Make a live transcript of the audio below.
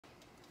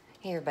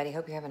Hey everybody,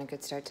 hope you're having a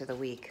good start to the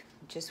week.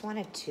 Just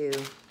wanted to,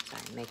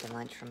 sorry, I'm making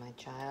lunch for my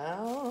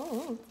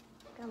child.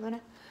 Got Luna.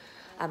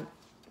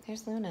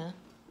 There's Luna.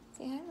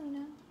 Say hi,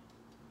 Luna.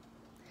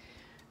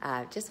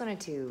 Just wanted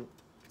to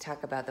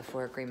talk about the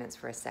Four Agreements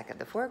for a second.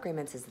 The Four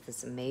Agreements is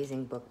this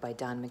amazing book by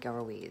Don Miguel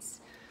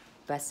Ruiz,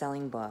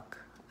 best-selling book.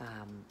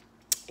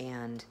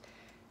 And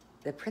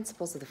the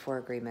principles of the Four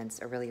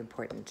Agreements are really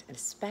important, and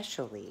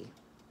especially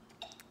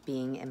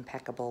being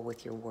impeccable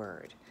with your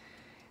word.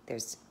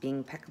 There's being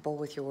impeccable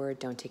with your word,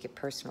 don't take it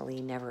personally,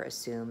 never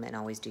assume, and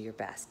always do your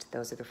best.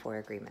 Those are the Four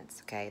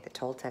Agreements, okay? The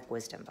Toltec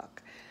wisdom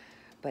book.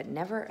 But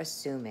never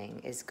assuming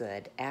is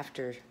good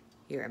after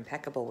you're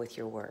impeccable with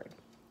your word.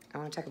 I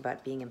want to talk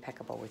about being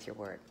impeccable with your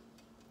word.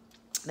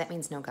 That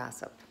means no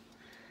gossip.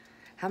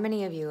 How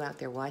many of you out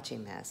there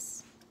watching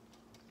this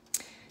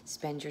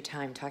spend your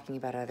time talking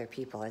about other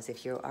people as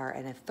if you are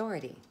an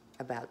authority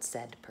about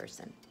said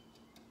person?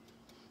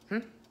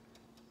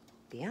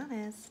 Be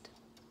honest.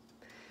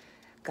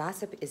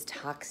 Gossip is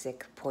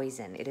toxic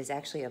poison. It is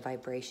actually a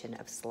vibration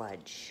of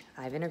sludge.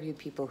 I've interviewed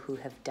people who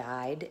have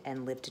died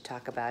and lived to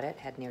talk about it,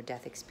 had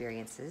near-death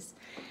experiences,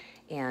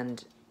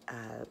 and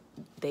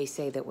they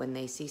say that when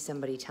they see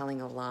somebody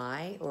telling a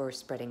lie or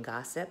spreading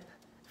gossip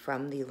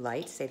from the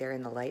light, say they're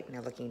in the light and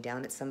they're looking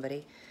down at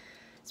somebody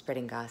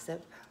spreading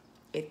gossip,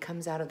 it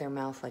comes out of their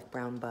mouth like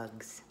brown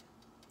bugs,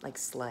 like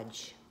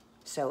sludge.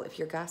 So if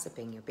you're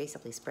gossiping, you're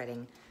basically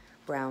spreading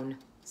brown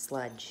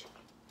sludge.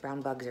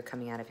 Brown bugs are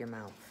coming out of your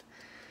mouth.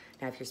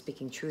 Now, if you're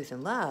speaking truth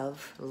and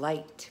love,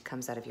 light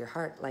comes out of your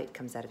heart, light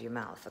comes out of your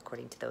mouth,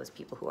 according to those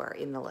people who are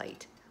in the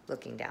light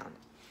looking down.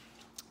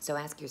 So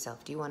ask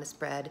yourself, do you want to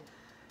spread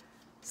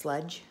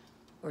sludge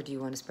or do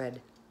you want to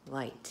spread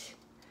light?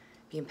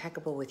 Be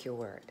impeccable with your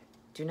word.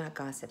 Do not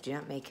gossip. Do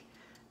not make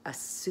a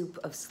soup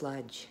of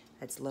sludge.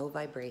 That's low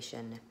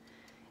vibration,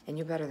 and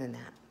you're better than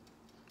that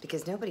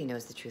because nobody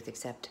knows the truth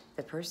except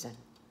the person.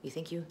 You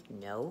think you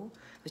know?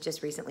 I was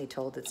just recently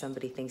told that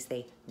somebody thinks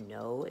they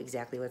know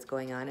exactly what's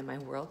going on in my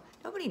world.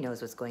 Nobody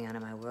knows what's going on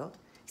in my world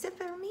except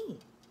for me.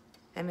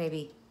 And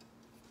maybe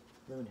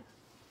Luna.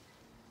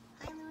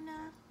 Hi,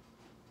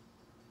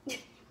 Luna.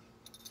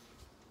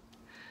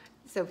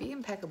 So be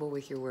impeccable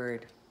with your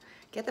word.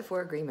 Get the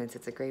Four Agreements.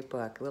 It's a great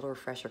book, a little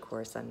refresher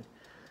course on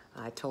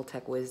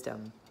Toltec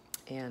wisdom.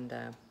 And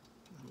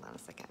hold on a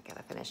second, I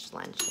gotta finish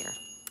lunch here.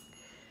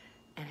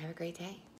 And have a great day.